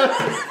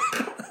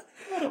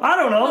 I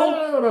don't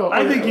know.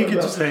 I think you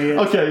could just say it.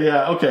 Okay.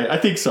 Yeah. Okay. I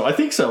think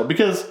so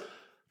because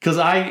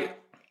I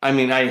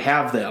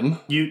have them.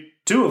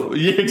 Two of them.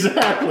 Yeah,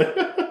 exactly.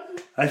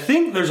 I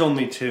think there's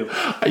only two.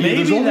 Maybe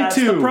there's only that's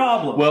two. the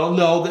problem. Well,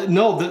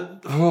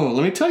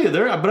 let me tell you,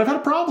 but I've had a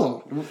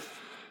problem.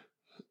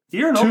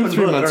 You're an open book,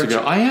 2-3 months ago.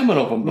 I am an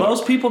open book.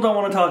 Most people don't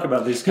want to talk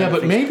about these kind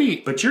of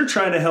things. But you're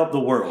trying to help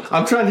the world.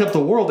 I'm trying to help the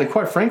world, and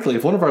quite frankly,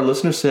 if one of our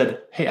listeners said,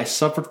 "Hey, I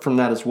suffered from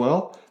that as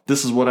well.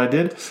 This is what I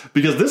did,"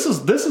 because this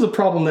is a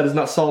problem that is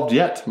not solved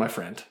yet, my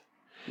friend.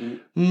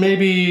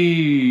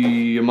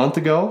 Maybe a month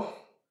ago,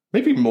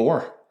 maybe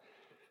more.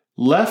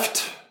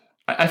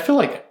 I feel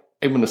like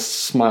I'm going to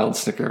smile and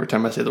snicker every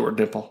time I say the word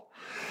nipple.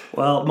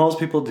 Well, most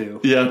people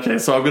do. Yeah, okay,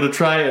 so I'm going to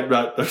try it.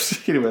 But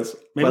anyways.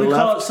 Maybe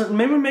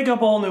maybe make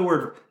up a whole new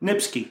word.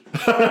 Nipski.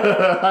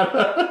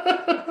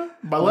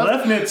 My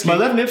left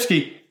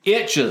nipski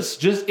itches.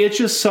 Just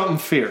itches something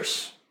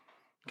fierce.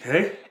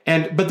 Okay.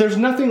 But there's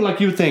nothing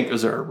like you think.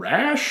 Is there a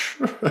rash?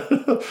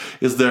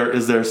 Is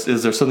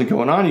there something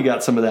going on? You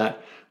got some of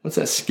that. What's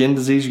that skin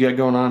disease you got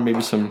going on?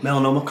 Maybe some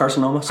melanoma,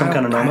 carcinoma, some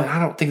kind of noma. I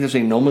don't think there's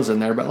any nomas in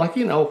there, but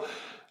nothing.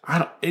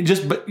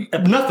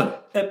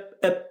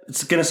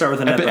 It's going to start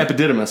with an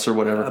epididymis or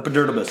whatever.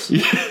 Epidermis.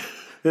 Yeah.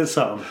 It's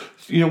something.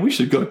 We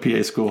should go to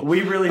PA school.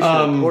 We really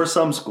should, or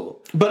some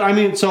school. But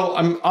so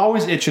I'm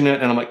always itching it,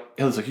 and I'm like,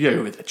 you gotta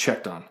go get that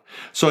checked on.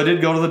 So I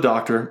did go to the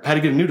doctor. Had to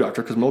get a new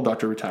doctor because my old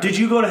doctor retired. Did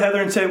you go to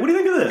Heather and say, "What do you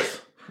think of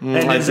this?"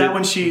 And is that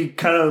when she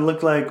kind of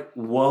looked like,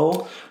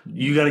 "Whoa,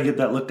 you got to get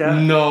that looked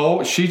at"?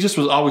 No, she just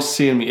was always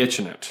seeing me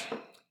itching it.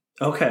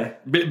 Okay,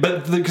 but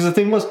because the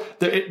thing was,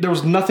 there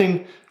was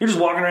nothing. You're just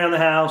walking around the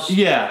house.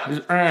 Yeah,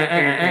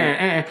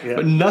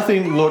 but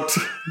nothing looked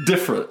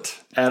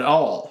different at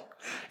all.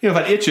 If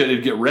I'd itch it,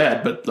 it'd get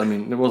red, but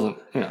it wasn't,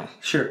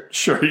 Sure.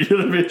 You know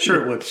what I mean?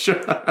 Sure it would.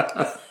 Sure.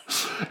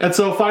 And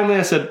so finally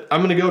I said,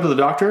 I'm going to go to the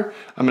doctor.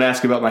 I'm going to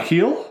ask about my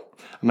heel.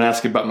 I'm going to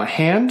ask about my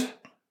hand.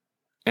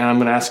 And I'm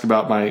going to ask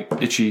about my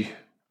itchy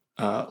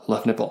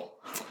left nipple.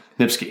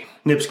 Nipski.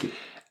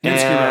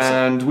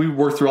 And we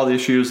worked through all the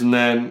issues. And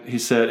then he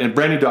said, and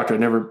brand new doctor,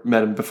 I'd never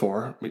met him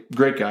before.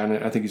 Great guy.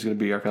 And I think he's going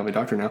to be our family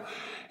doctor now.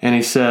 And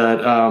he said,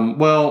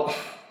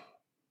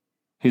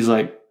 he's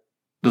like,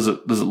 Does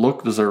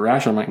there a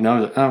rash? I'm like, no.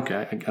 He's like,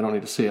 okay, I don't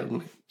need to see it. I'm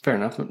like, fair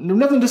enough.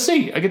 Nothing to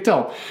see. I could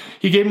tell.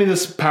 He gave me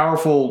this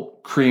powerful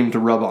cream to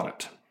rub on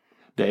it.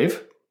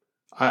 Dave,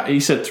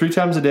 he said 3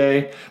 times a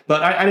day,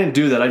 but I didn't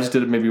do that. I just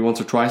did it maybe once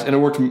or twice, and it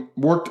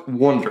worked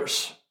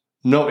wonders.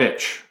 No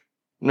itch.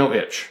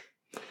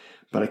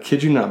 But I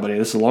kid you not, buddy.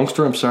 This is a long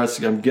story. I'm sorry.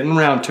 I'm getting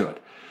around to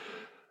it.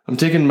 I'm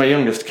taking my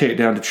youngest, Kate,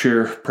 down to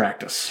cheer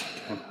practice.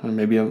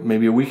 Maybe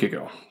a week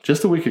ago.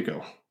 Just a week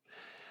ago.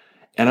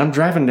 And I'm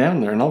driving down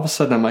there, and all of a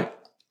sudden I'm like,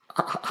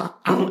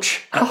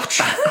 ouch.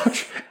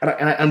 And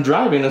I'm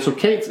driving, and so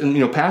Kate's,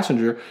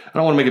 passenger. I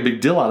don't want to make a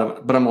big deal out of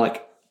it, but I'm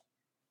like,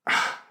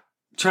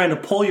 trying to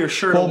pull your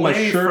shirt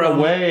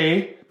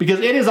away because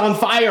it is on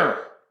fire.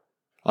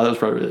 Oh, that was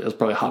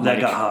probably a hot mic.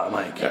 That got hot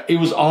mic. It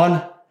was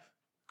on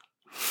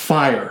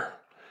fire.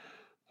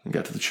 I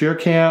got to the cheer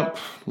camp,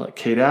 let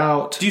Kate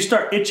out. Do you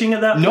start itching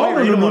at that point?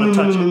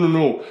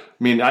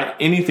 No.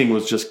 Anything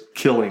was just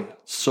killing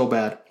so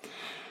bad.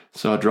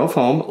 So I drove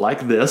home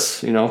like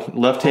this,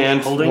 left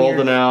hand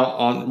holding out,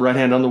 on right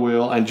hand on the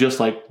wheel, and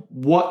just like,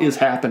 what is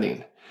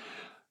happening?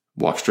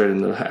 Walk straight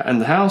in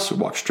the house,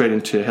 walk straight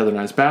into Heather and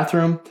I's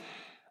bathroom,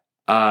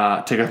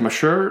 take off my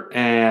shirt,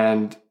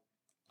 and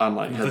I'm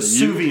like,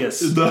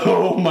 Vesuvius.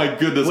 Oh my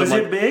goodness. Was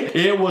it big?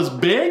 It was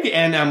big,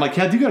 and I'm like,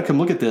 Heather, you got to come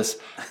look at this.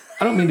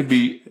 I don't mean to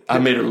be. I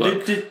made her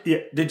look.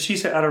 Did she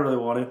say I don't really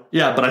want to?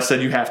 Yeah, but I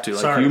said you have to.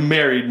 Like, sorry. You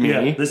married me.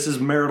 Yeah, this is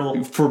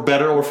marital. For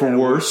better or for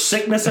worse.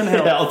 Sickness and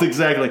health.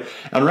 Exactly.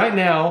 And right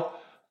now,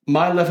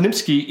 my left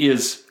Nipsky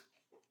is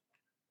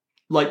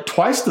like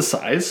twice the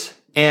size.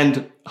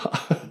 And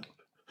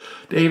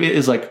David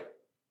is like,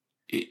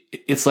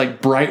 it's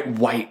like bright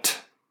white.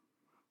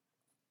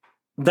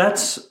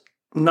 That's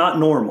not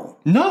normal.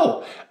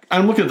 No.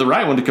 I'm looking at the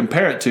right one to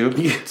compare it to.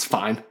 It's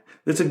fine.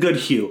 It's a good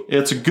hue.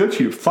 It's a good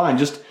hue. Fine.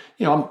 Just,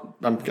 I'm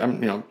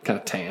kind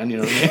of tan, you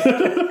know what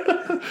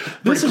I mean?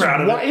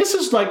 This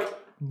is like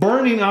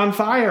burning on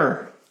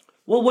fire.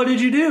 Well, what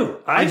did you do?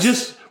 I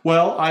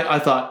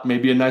thought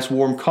maybe a nice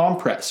warm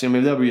compress.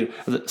 Maybe that would be,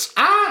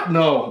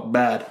 no,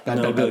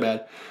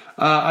 bad.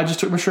 I just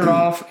took my shirt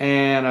off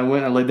and I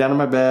laid down on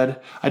my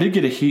bed. I did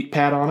get a heat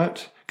pad on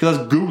it because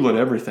I was Googling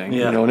everything,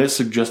 and it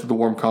suggested the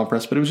warm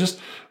compress, but it was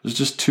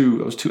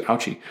too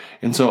ouchy.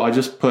 And so I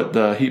just put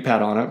the heat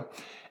pad on it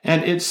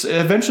and it's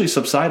eventually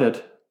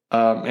subsided.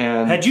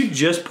 And had you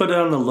just put it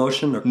on the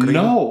lotion or cream?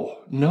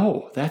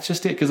 No, that's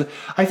just it. Because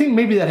I think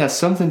maybe that has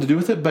something to do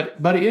with it.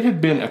 But it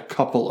had been a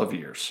couple of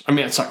years. I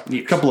mean, sorry,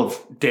 a couple of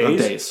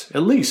days,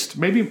 at least,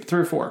 maybe 3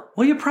 or 4.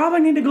 Well, you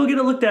probably need to go get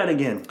it looked at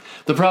again.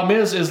 The problem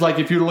is like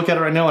if you look at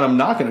it right now, and I'm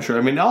not going to show you.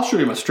 I mean, I'll show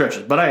you my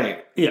stretches, but I ain't.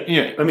 Yeah.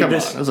 I mean, come on,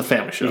 it's a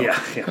family show. Yeah.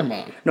 Come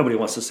on, nobody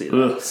wants to see it.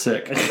 Ugh,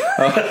 sick.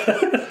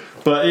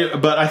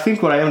 But I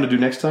think what I am going to do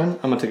next time,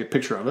 I'm going to take a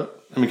picture of it.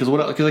 I mean,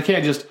 because I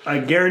can't just. I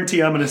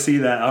guarantee I'm going to see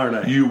that, aren't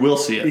I? You will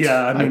see it.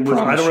 Yeah, I mean,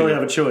 I don't really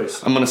have a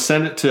choice. I'm going to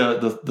send it to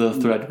the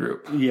thread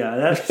group.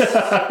 Yeah,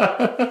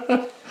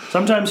 that's.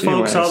 Sometimes,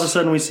 folks, all of a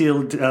sudden we see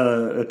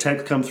a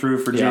text come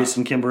through for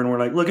Jason Kimber, and we're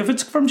like, look, if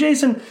it's from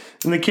Jason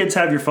and the kids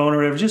have your phone or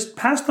whatever, just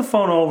pass the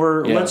phone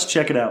over. Yeah. Let's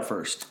check it out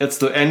first.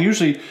 And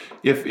usually,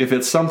 if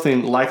it's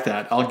something like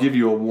that, I'll give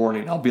you a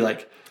warning. I'll be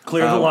like,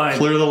 Clear the line.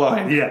 Clear the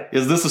line. Yeah.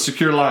 Is this a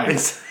secure line?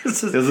 Is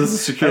this a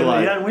secure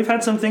line? Yeah, we've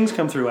had some things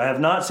come through. I have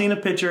not seen a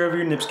picture of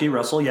your Nipsky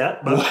Russell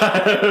yet, but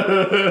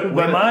we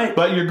might.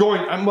 But you're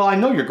going. Well, I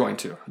know you're going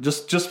to.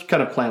 Just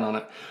kind of plan on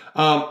it.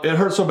 It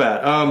hurts so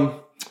bad.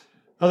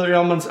 Other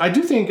ailments. I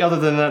do think, other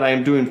than that, I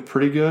am doing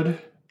pretty good.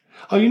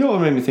 Oh, you know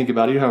what made me think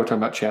about it? You know how we're talking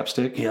about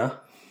chapstick? Yeah.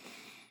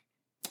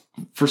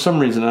 For some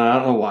reason, and I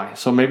don't know why.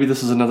 So maybe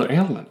this is another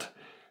ailment.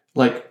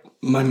 Like.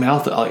 My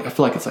mouth, I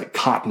feel like it's like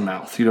cotton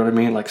mouth. You know what I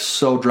mean? Like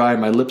so dry.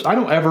 My lips. I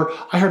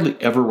hardly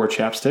ever wear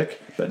chapstick.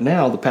 But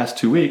now, the past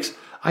 2 weeks,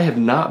 I have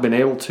not been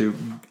able to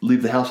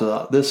leave the house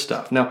without this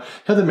stuff. Now,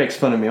 Heather makes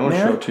fun of me. I want to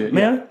show it to you.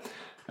 Man?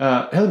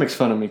 Heather makes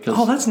fun of me because.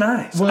 Oh, that's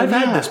nice. Well, I've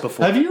had this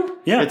before. Have you?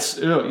 Yeah. It's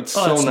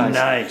so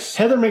nice.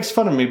 Heather makes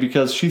fun of me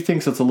because she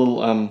thinks it's a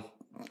little.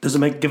 Does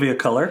it give you a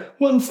color?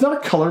 Well, it's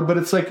not a color, but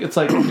it's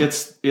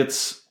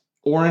it's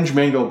orange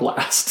mango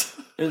blast.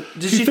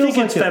 Does she think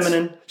it's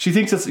feminine? She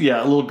thinks it's, a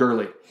little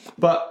girly.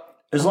 But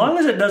as long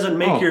as it doesn't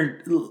make your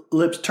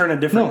lips turn a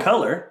different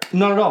color.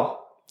 Not at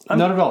all.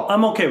 Not at all.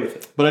 I'm okay with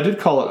it. But I did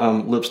call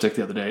it lipstick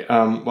the other day.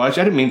 Well,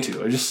 actually, I didn't mean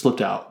to. I just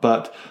slipped out.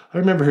 But I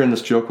remember hearing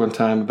this joke one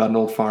time about an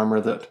old farmer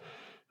that,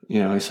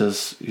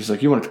 he's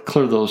like, you want to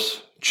clear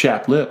those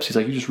chapped lips. He's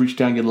like, you just reach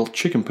down and get a little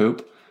chicken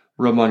poop,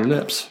 rub them on your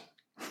lips.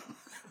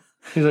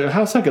 He's like,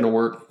 how's that going to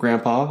work,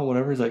 Grandpa? Or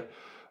whatever. He's like,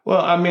 well,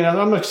 I mean, I'm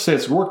not going to say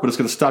it's work, but it's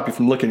going to stop you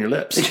from licking your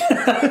lips.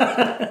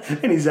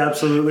 And he's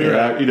absolutely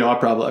right.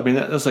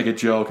 That's like a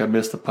joke. I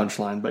missed the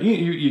punchline, but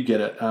you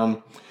get it.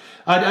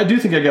 I do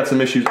think I got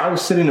some issues. I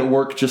was sitting at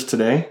work just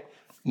today.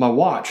 My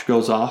watch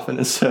goes off and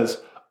it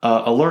says,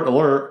 alert,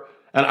 alert.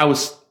 And I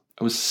was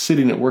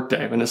sitting at work,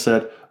 Dave, and it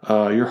said,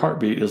 your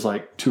heartbeat is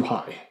like too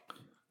high.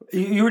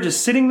 You were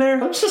just sitting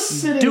there? I was just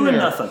sitting doing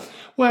there. Nothing.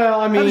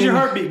 Well, I mean, how does your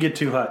heartbeat get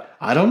too high?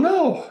 I don't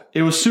know.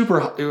 It was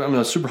super. It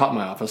was super hot in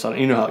my office.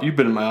 You know how you've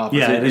been in my office.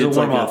 Yeah, it's a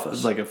warm office.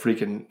 It's like a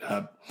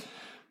freaking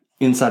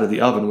inside of the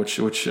oven, which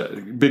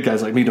big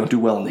guys like me don't do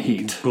well in the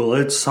heat. Well,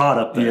 it's hot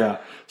up there. Yeah.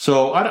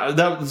 So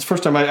that was the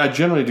first time I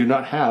generally do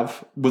not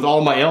have, with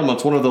all my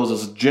ailments, one of those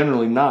is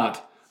generally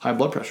not high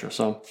blood pressure.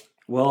 So.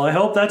 Well, I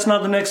hope that's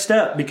not the next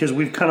step, because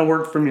we've kind of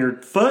worked from your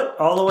foot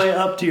all the way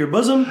up to your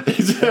bosom.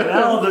 And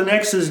now the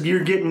next is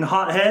you're getting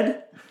hot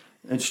head.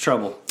 It's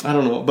trouble. I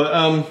don't know,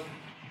 but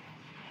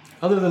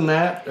other than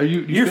that,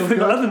 you feel good?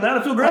 Other than that,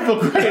 I feel great.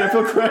 I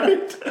feel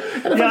great.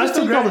 And I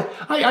feel great.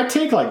 I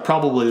take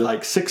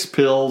probably 6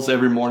 pills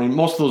every morning.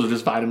 Most of those are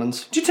just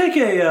vitamins. Did you take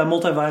a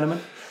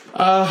multivitamin?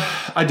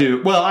 I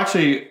do. Well,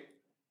 actually,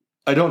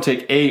 I don't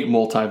take a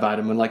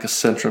multivitamin like a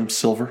Centrum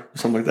Silver or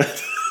something like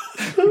that.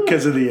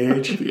 Because of the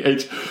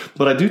age.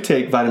 But I do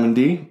take vitamin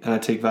D and I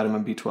take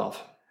vitamin B12.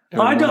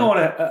 I don't want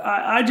to.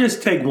 I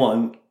just take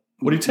one.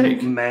 What do you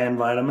take? Man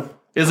vitamin.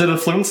 Is it a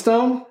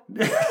Flintstone?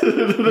 No,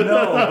 but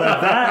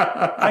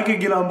that I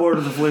could get on board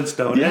with a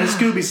Flintstone and a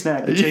Scooby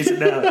snack to chase it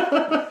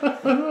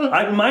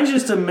down. Mine's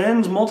just a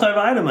men's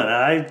multivitamin.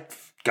 I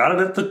got it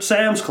at the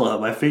Sam's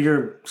Club. I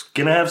figure it's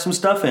gonna have some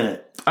stuff in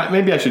it.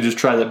 Maybe I should just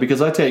try that, because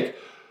I take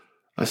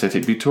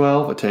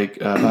B12. I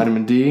take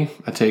vitamin D.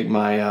 I take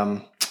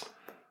my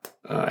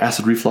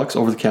acid reflux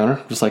over the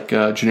counter, just like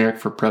generic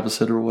for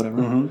Prevacid or whatever.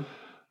 Mm-hmm.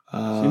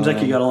 Seems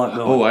like you got a lot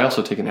going. Oh, I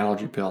also take an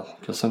allergy pill.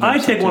 I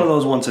take one of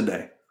those once a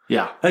day.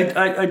 Yeah.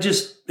 I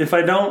just, if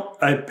I don't,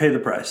 I pay the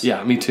price.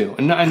 Yeah, me too.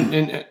 And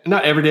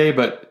not every day,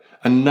 but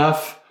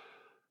enough.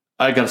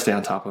 I got to stay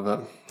on top of it.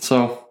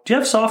 So, do you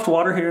have soft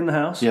water here in the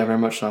house? Yeah, very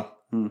much so.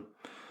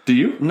 Do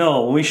you?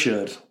 No, we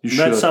should. You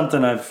That's should.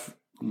 something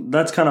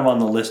that's kind of on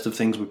the list of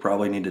things we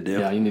probably need to do.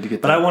 Yeah, you need to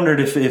get that. But I wondered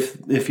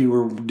if you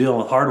were dealing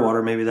with hard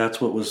water, maybe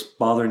that's what was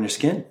bothering your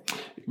skin.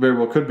 Very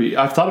well could be.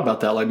 I've thought about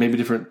that, like maybe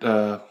different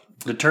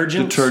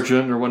detergent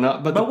or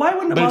whatnot. But why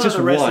wouldn't it bother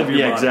the rest of your body?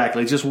 Yeah,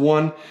 exactly. It's just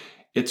one.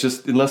 It's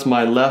just, unless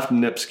my left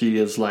nipski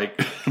is like...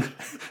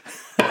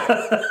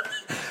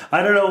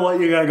 I don't know what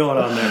you got going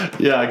on there.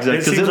 Yeah,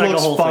 exactly. Because it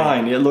looks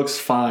fine. It looks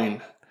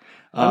fine.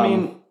 I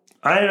mean,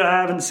 I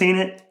haven't seen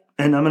it,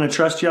 and I'm going to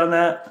trust you on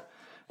that.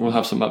 We'll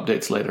have some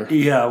updates later.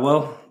 Yeah,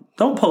 well,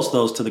 don't post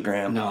those to the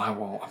gram. No, I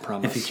won't. I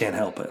promise. If you can't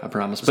help it. I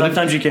promise.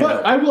 Sometimes you can't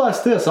help it. I will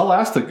ask this. I'll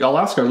ask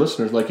our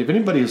listeners, like, if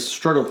anybody has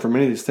struggled from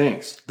any of these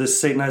things.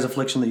 This Satanized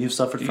affliction that you've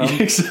suffered from?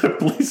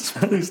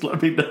 please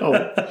let me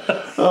know.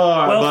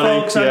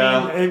 Well, folks,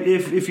 I mean,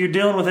 if you're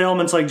dealing with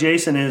ailments like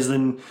Jason is,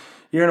 then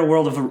you're in a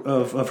world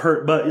of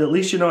hurt, but at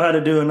least you know how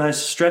to do a nice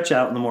stretch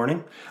out in the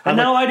morning. And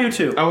now I do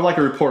too. I would like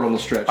a report on the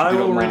stretch. I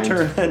will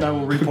return and I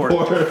will report.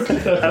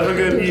 Have a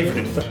good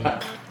evening.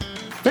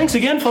 Thanks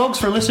again, folks,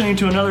 for listening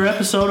to another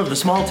episode of the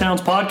Small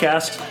Towns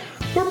Podcast.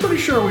 We're pretty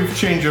sure we've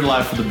changed your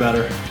life for the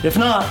better. If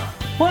not,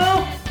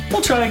 well,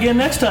 we'll try again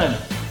next time.